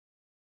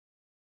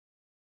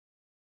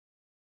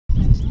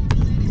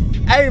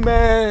Hey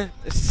man,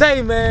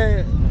 say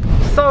man,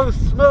 so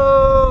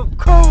smooth,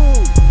 cool.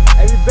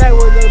 Hey, we back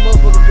with another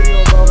motherfucking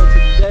video, bro.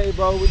 Today,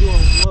 bro, we doing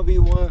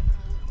 1v1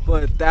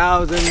 for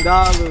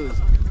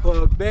 $1,000 for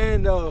a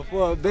band though,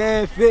 for a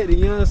band 50.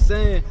 You know what I'm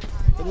saying?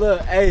 But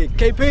look, hey,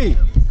 KP,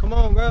 come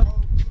on, bro.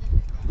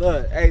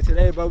 Look, hey,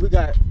 today, bro, we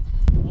got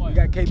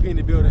KP in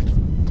the building.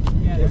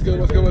 Yeah, what's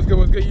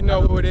good? You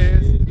know who it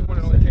is. You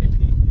want to know KP?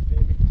 You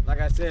feel me?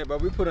 Like I said, bro,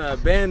 we put a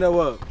bando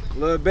up,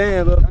 little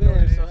band.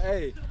 So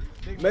hey,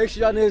 make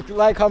sure y'all niggas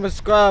like, comment,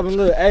 subscribe, and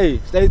look, hey,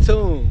 stay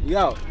tuned. We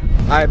out.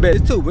 All right, bet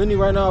it's too windy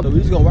right now, but we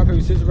just gonna rock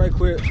paper scissors right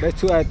quick. That's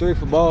 2 out of 3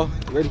 for ball.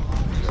 Ready?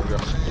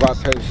 Rock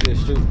paper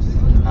scissors shoot. All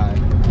right.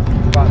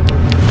 Rock paper.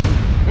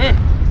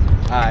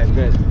 All right,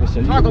 bet.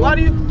 I'm not gonna lie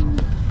to you.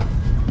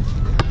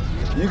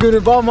 You gonna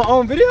involve my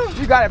own video?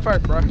 You got it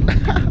first, bro. You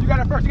got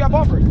it first. You got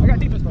ball first. I got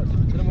defense first.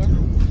 Send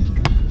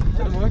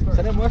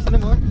them more.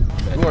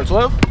 You want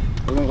 12?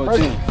 We're gonna go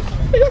 10.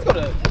 Hey, let's go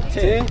to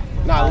 10.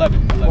 Nah, 11.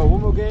 What,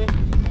 one more game?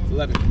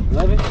 11.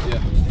 11?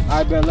 Yeah. All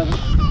right, bet 11.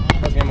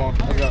 Let's game on.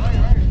 Let's go.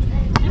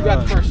 You got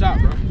the first shot,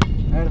 bro. I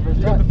had the first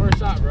shot. You got the first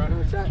shot, bro.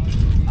 First shot.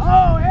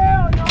 Oh,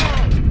 hell no!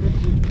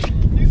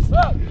 You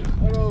suck.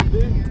 Hold on,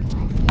 dude.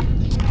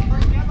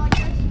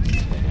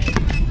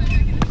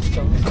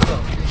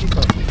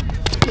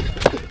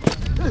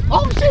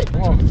 Oh, shit!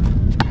 Come on.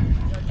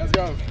 Let's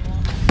go.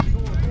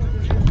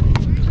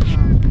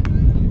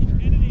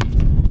 You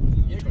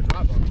ain't gonna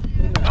drop on me.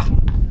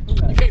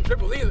 You can't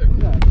dribble either.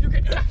 You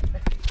can't.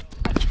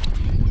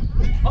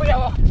 Oh, yeah.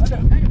 Well,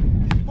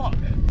 fuck.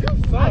 You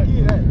suck. I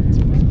get that.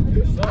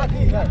 You suck. I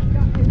get that.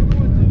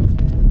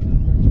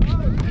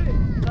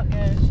 Suck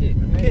ass shit.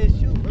 You can't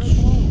shoot, bro.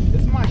 Come on.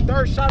 This is my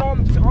third shot on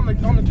the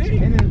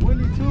thing. And then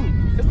windy too.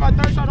 This is my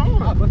third shot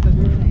on. I bust that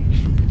dude.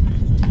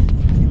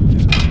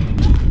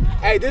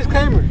 Hey,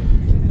 disclaimer.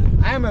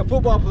 I am a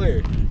football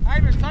player. I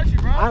ain't even touch you,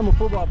 bro. I'm a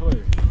football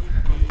player.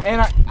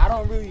 And I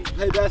don't really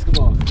play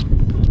basketball.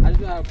 I just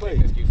know how to play.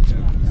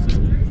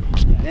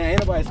 Man, ain't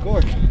nobody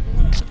scored.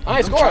 I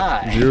ain't scored.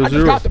 Tried. I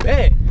just got the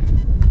bed.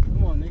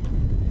 Come on, nigga.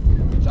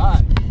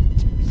 Tried.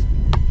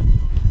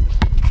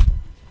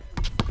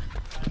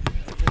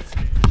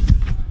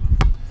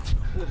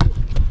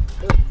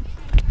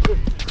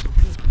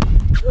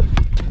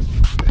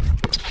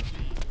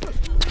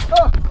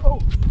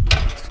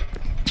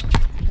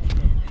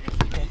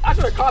 I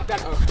should have caught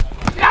that.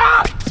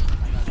 Yeah!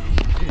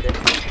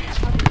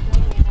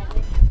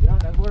 Yeah,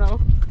 that's 1-0.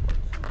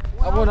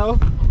 That's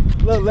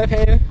 1-0. Little left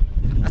hand.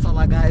 That's all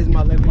I got is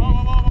my left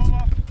hand.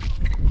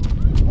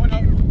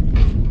 1-0.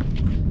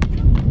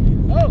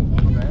 Oh!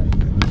 My bad.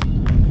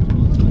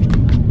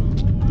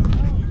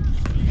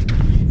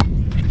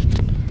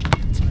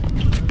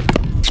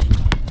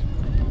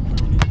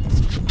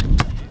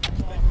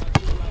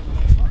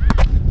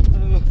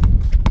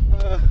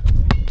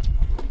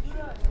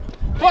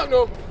 Fuck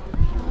no!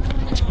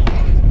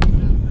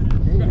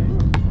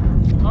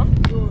 Huh?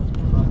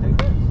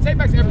 Take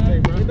back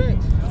everything, bro.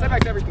 Take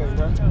back everything,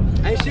 bro.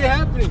 Ain't shit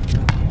happening.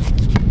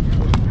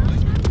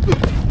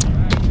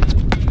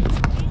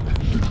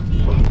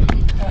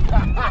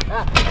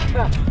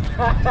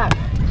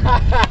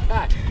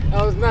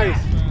 That was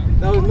nice.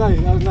 That was nice.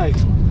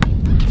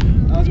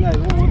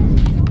 One more.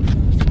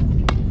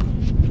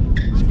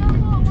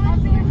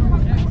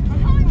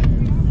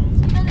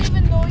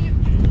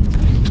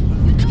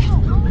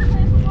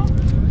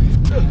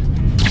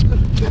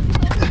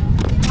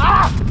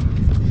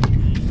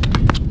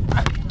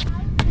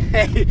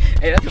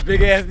 Hey, that's a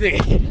big ass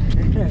nigga.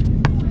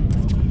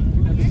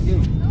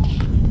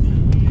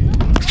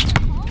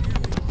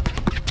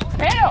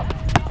 Hell!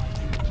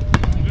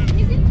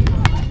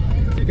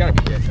 You gotta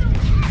be dead.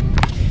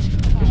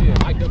 You should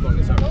have mic'd up on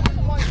this side.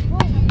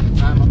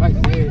 Nah, my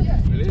mic's dead.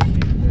 It is.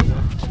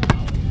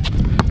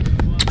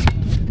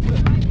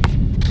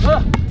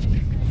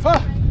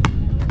 Fuck!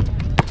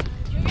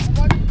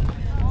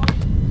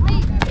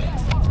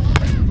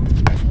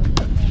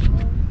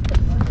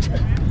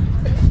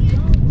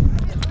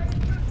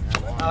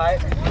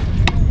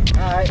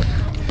 Alright.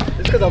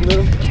 It's cause I'm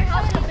little.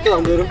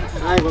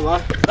 I ain't gonna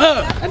lie.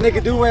 That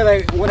nigga do weigh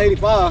like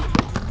 185.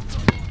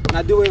 And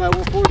I do weigh like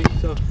 140.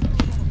 So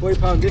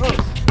 40-pound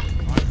difference.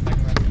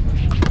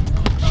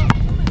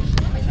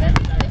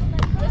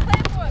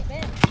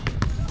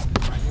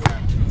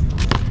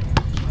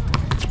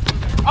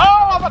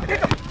 Oh, I'm about to hit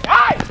him!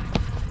 Aye!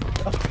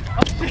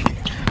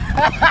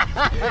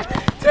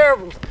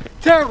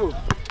 Terrible.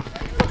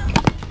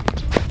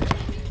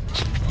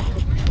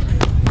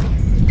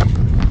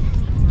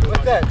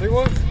 What's that?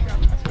 3-1?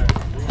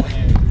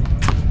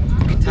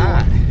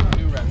 Tie.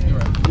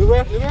 New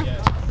ref?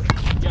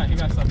 Yeah, he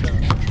got something.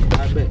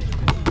 I bet.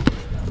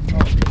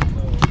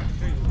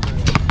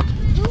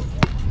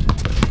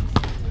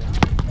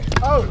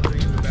 Oh!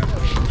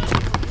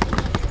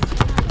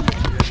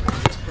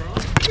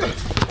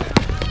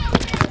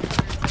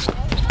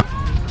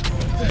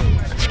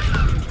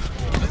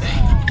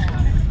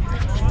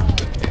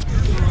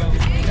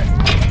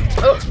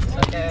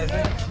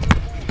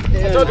 I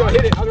told you I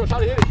hit it. I was gonna try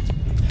to hit it.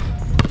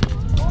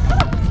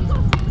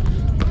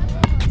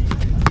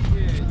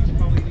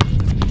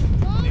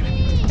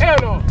 Hell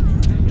no.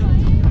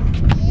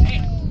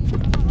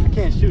 I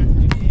can't shoot.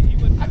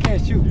 I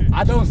can't shoot.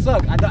 I don't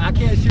suck. I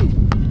can't shoot.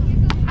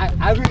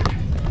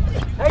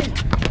 Hey,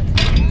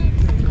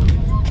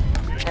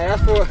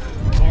 that's for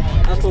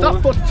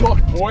Stop fucking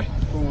talking, boy.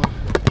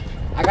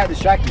 I got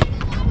distracted.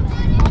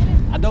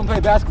 I don't play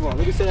basketball.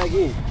 Let me say that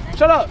again.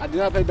 Shut up. I do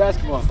not play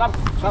basketball. Stop.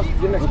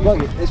 Get next to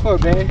Bucket. It's for a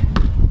band.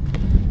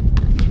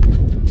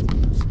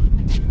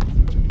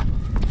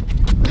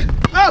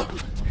 Oh!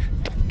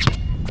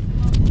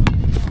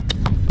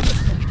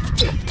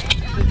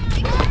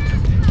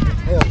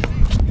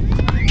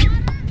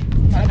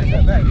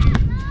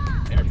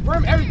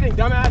 Rim everything,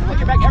 dumbass.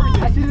 Take back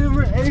everything. I see the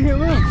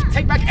room.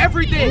 Take back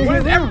everything. What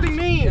does everything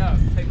mean? Yeah,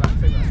 take back.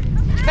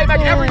 Take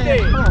back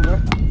everything. Come on, bro.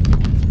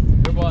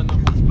 Your ball, no.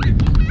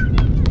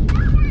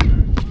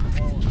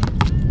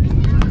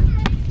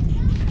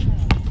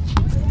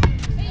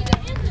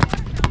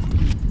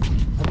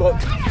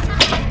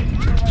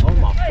 Oh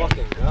my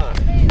fucking god.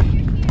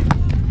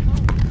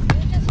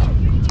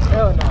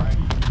 Hell no.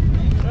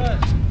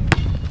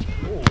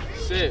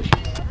 Six.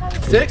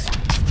 6?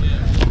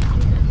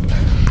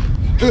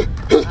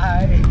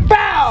 Alright.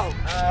 Bow!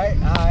 Alright.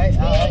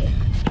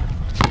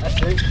 That's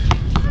it.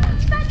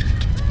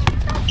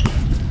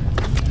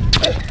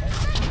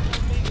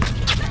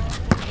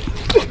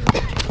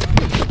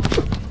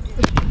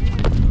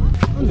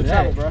 Under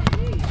that, bro.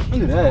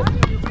 Under that.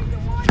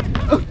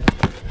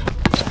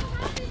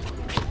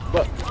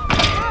 But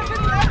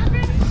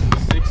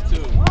 6-2.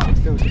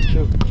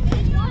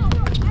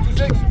 6-2.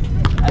 6.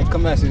 Alright,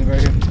 come back, Susan, right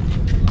here.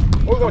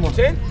 What we going to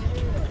 10?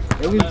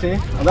 Yeah, we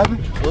 10.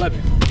 11?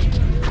 11.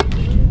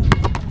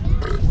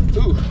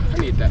 Ooh, I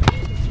need that. I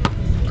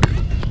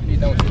need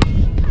that one too.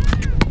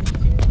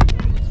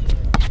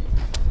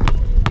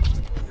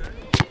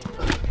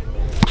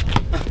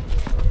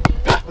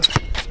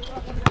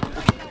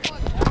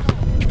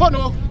 Fuck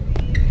no.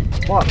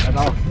 What? That's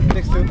all.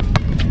 6-2.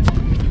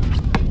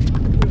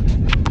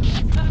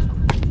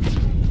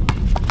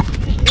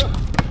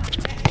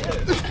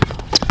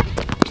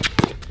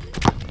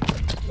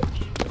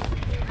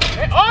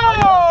 Hey, oh!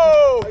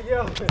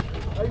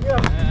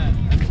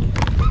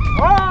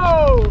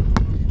 Oh!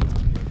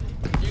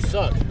 You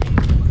suck.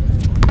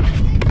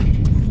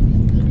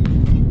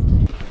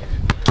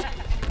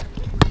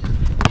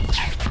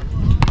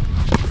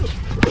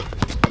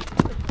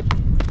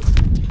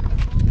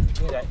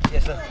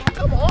 Yes, sir.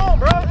 Come on,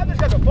 bro. I just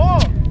got the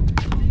ball.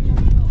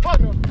 Fuck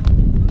no.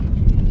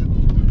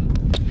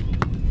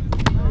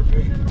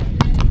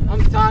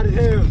 I'm tired of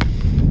him.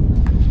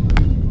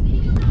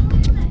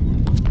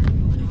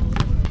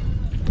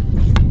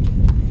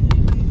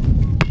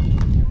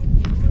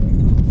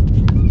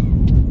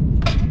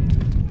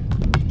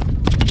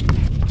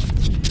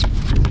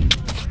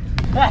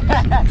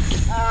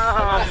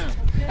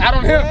 Out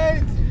on him.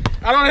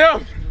 Out on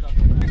him.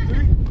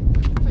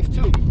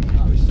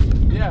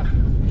 6-2. Yeah.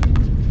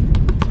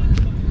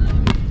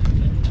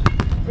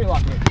 Let me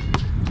lock in.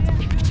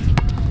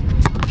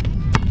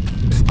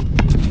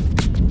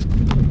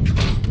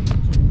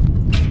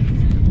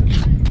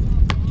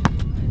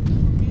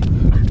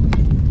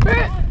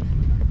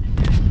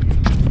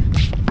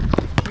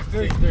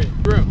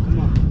 Real. Come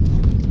on.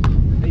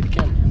 Need the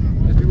camera.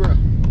 Let's be real.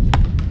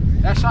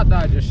 That shot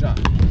that I just shot.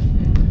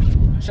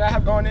 Should I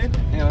have gone in?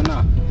 Hell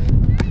no.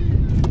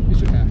 You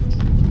should have.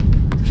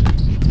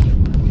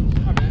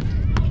 My bad.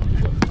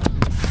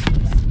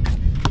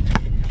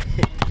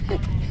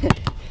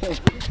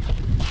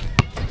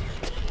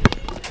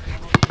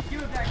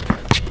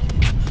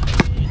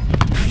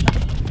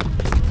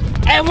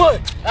 And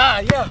what?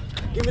 Yeah.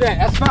 Give me that.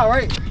 That's foul,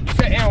 right? He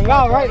said and one,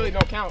 Foul, so right? it really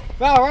don't count.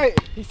 Foul, right?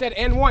 He said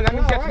and one, that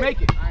means you have to Right.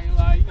 make it. I ain't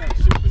lie, you gotta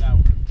shoot for that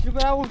one. Shoot for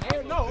that one?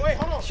 And, no, wait,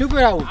 hold on. Shoot for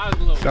that one. I was a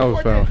little That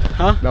was foul.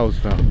 Huh? That was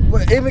foul.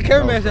 Well, even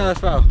cameraman said that's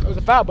foul. It was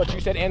a foul, but you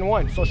said and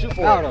one, so shoot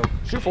for Foul, it. though.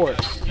 Shoot for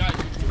it.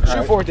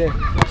 Shoot for it then.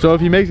 So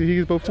if he makes it, he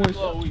gets both points?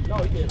 No, he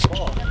gets the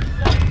ball.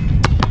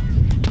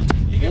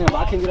 Damn,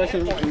 I can't get that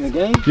shit in the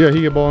game? Yeah,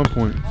 he get ball and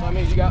point. So that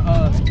means you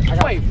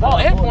got, wait, ball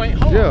and point?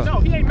 Hold Yeah. on, no,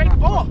 he ain't make the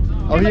ball.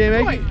 Oh, he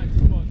ain't make it?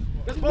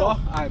 This ball. All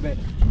right, bet.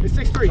 It's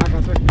 6-3.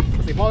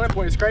 I say ball and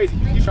point is crazy.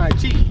 You trying to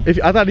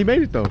cheat. I thought he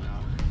made it though.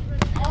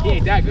 He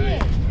ain't that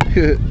good.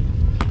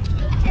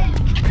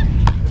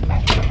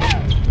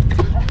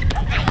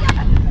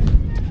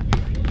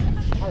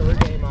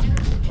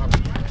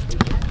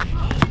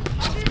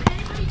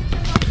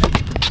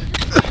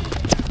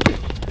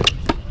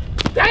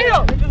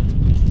 Damn!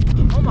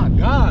 Oh my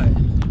god.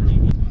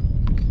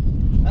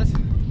 That's.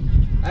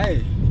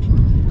 Hey.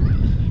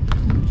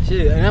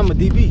 Shit, and I'm a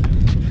DB.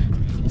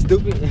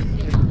 Stupid.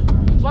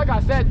 So like I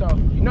said though,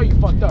 you know you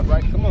fucked up,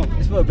 right? Come on,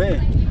 it's for a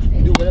band.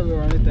 You do whatever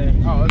around this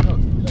thing. Oh, let's go.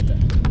 Got that.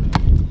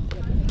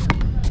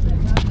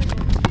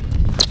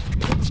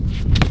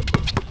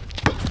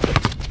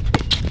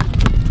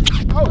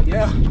 Oh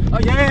yeah. Oh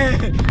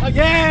yeah! Oh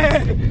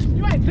yeah!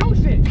 You ain't do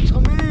shit.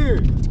 Come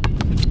here!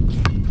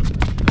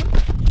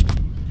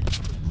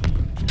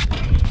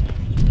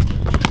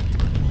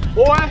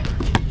 Boy,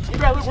 you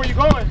better look where you're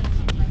going.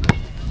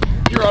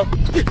 You're up.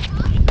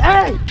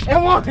 Hey,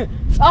 and one.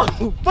 Oh,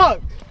 fuck.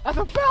 That's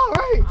a foul,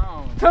 right?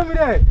 Tell me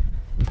that.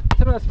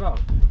 Tell me that's a foul.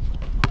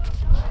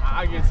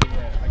 I get it,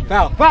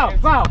 yeah. Foul.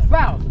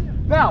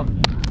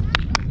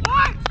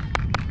 What?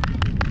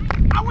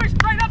 I went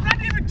straight up, I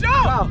didn't even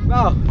jump.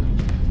 Foul.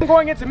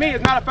 Going into me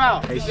is not a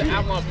foul. Hey, shit.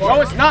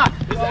 No, it's not.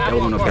 That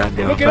wasn't no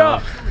goddamn Look it foul.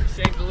 up.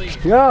 Save the league.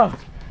 Yeah.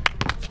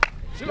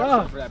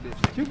 Yeah. For that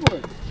bitch. Shoot for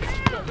it.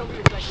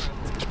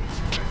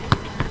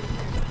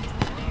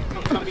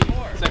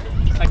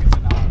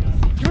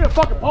 Give me the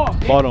fucking ball.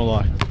 Ball don't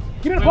lie.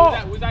 Give me the ball.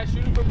 Was that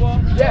shooting for ball?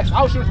 Yes,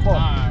 I was shooting the ball.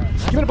 Alright.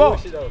 Give me the ball.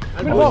 Give me the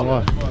Ball ball. don't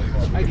lie.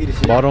 I get it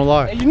shit. Ball don't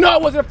lie. And you know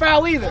it wasn't a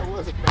foul either.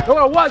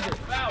 No, it wasn't.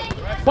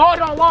 Ball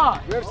don't lie.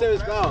 Ref said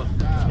it's foul.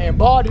 And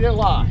ball didn't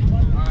lie.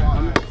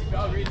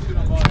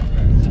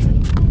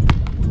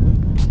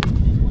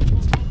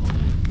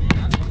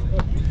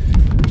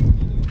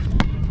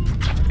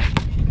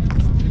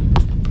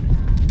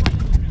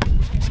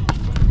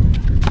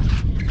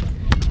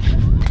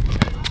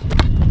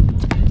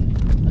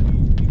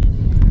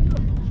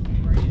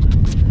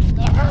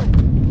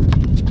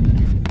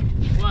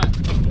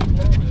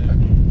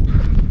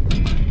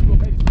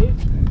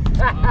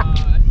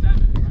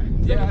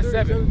 Yeah, that's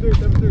 7.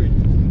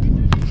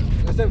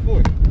 7-3. That's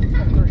 7-4.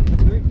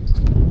 7-3.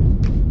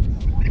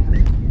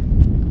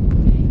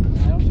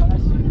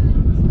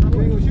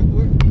 You ain't gonna shoot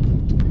for it.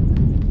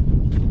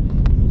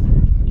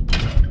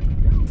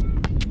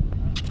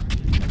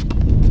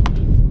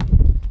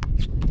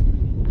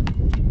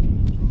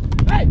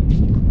 Hey!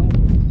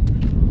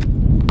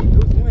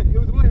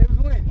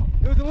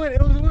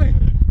 It was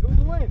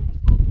a win.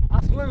 I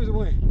swear it was a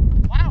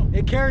win. Wow.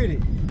 It carried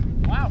it.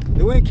 Wow.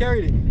 The win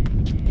carried it.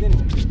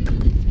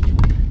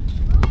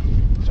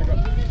 Check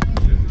up.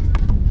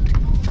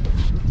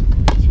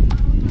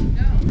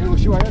 You gonna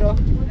shoot right here though.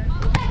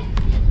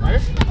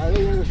 Right here? Alright,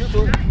 you gonna shoot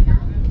for it.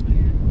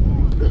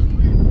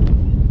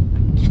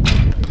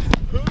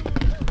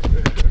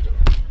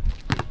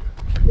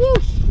 Woo,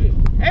 shit.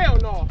 Hell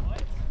no.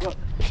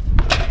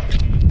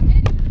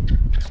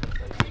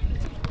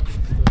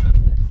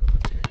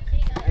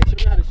 Hey, show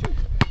me how to shoot.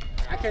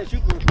 I can't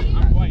shoot for it.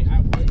 I'm white. You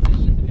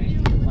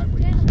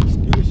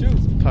can shoot.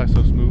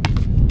 TySoSmoove.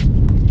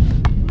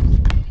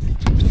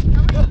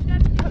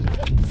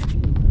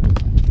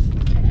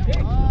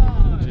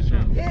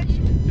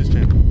 Just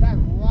champ.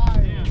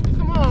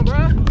 Come on,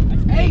 bro.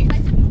 8.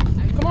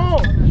 Come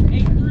on.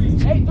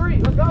 8-3.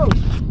 8-3. Let's go.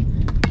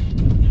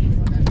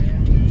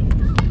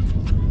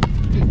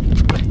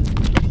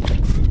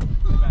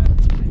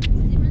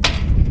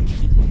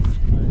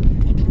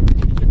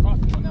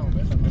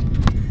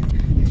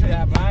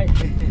 Yeah, but I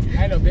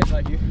ain't no bitch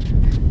like you.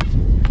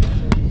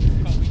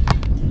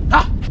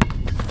 Ah!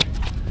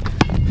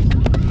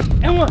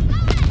 And one.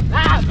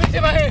 Ah, bitch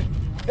in my hand.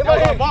 In my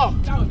hand. Ball.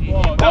 That was ball.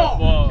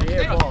 Yeah,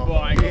 That was ball. ball.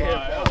 I ain't gonna Yeah,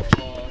 lie. That was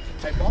ball.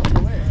 Hey, ball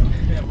still in.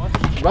 Yeah,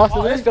 ball.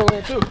 Ball is still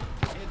in too.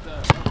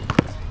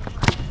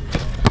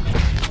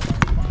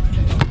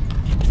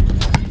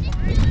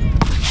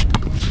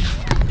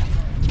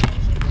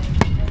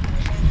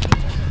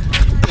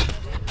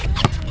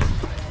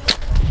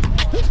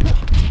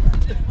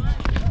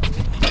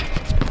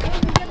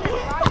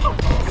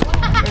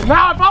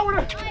 Now if I would've,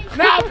 and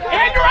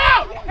you're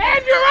out!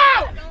 And you're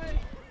out!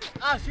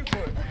 I'll shoot for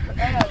it.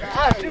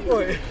 I'll shoot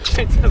for it.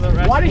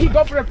 Why did he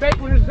go for the fake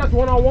when it's just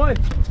one-on-one?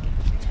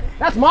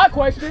 That's my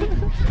question.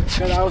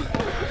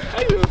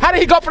 How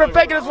did he go for the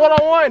fake and it's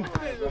one-on-one?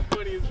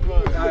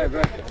 Alright,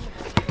 bro.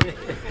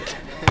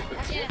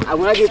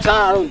 When I get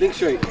tired, I don't think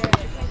straight.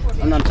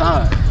 I'm not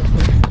tired.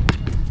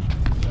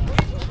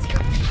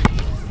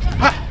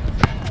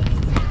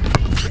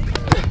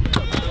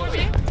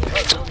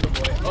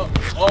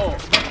 Oh,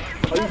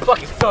 you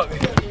fucking suck.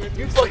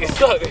 You fucking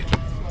suck.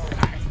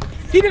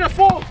 He did a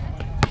full.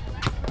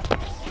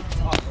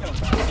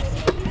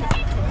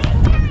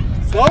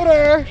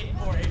 Floater!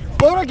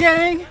 Floater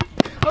gang!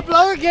 A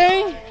floater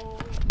gang!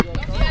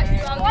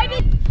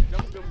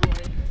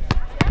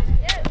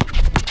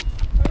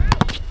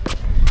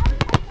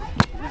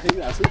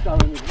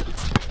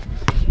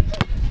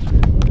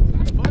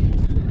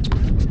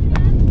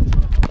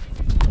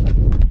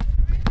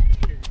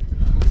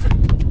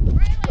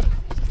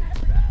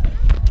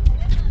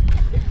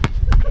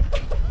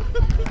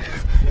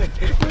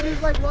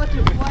 It's like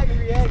watching flag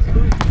react.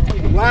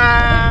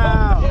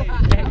 Wow!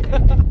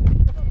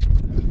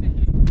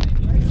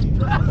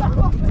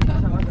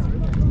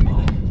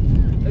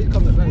 He's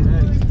coming back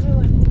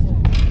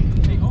next.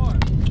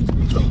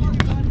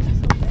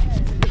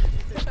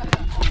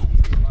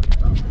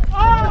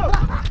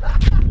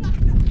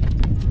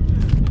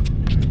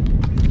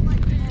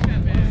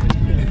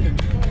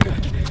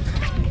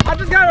 I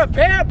just got out of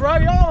bed, bro.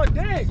 Y'all on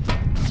dick.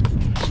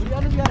 You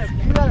got a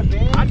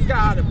band? I just got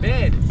out of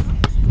bed.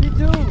 Me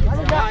too. How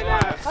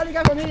do you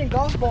got from hitting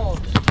golf balls?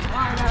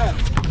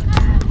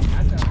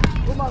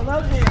 With my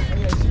left hand.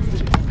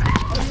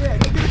 Oh yeah,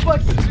 look at the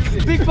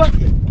bucket. Big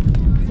bucket.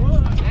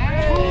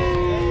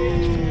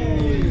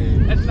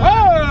 That's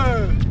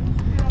Oh!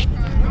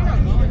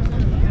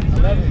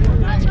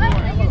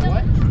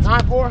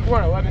 9-4. We're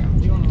at 11.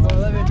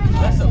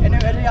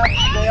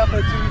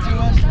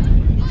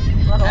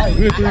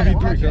 We a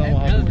 3v3, so I'm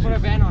Let's put a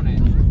ban on it.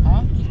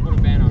 Huh? Let's put a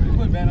ban on it.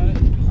 Put a ban on it.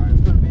 Alright,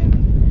 put a ban on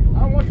it. I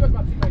don't want you as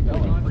my teammate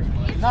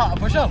though. Nah,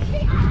 for sure.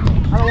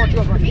 I don't want you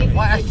as my teammate.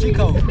 Why? That's cheat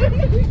code.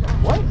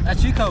 What?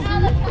 That's cheat code.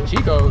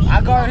 Cheat code.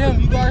 I guard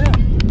him, you guard him.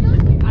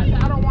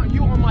 I don't want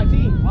you on my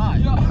team. Why?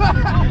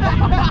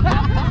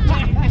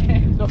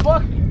 The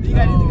fuck? You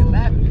got these niggas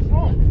laughing. Come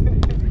on.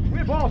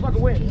 Win ball so I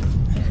can win.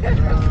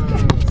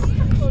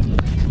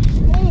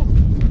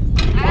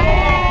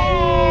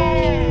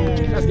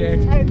 That's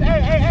game. Hey,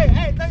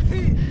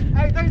 13.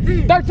 Hey,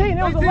 13. 13,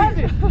 it was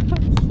 11.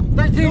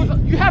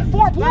 13. You have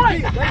 4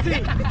 points.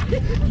 13.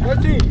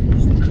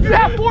 You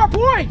have 4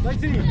 points.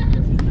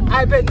 13.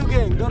 I bet new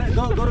game. Go to 8.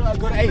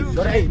 Go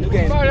to 8. New game. New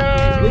game.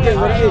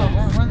 Go to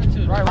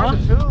 8. Right,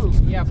 run the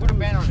 2. Yeah, put a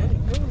ban on it.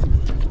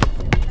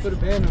 Put a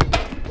ban on it.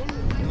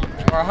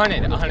 Or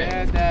 100.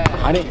 100.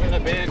 100.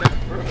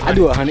 I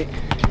do 100.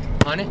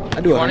 100?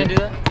 I do 100. Want to do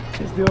that?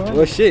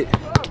 Well, shit.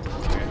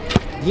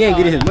 He ain't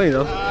getting his money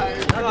though.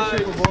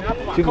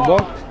 Super Bowl?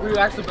 We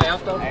actually play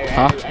out though.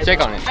 Huh? Check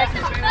on it.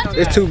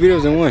 There's 2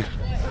 videos in one.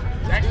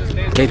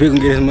 KP can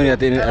get his money at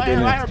the end of the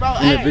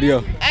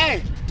video.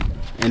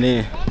 And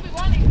then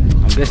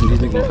I'm guessing these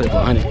niggas gonna play for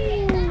 100.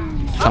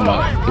 Talking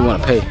about he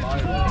wanna pay.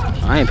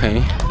 I ain't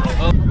paying.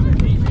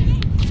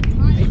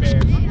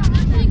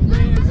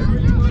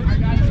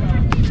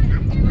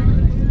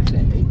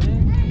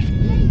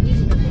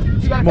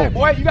 You got that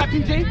boy? You got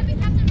PG?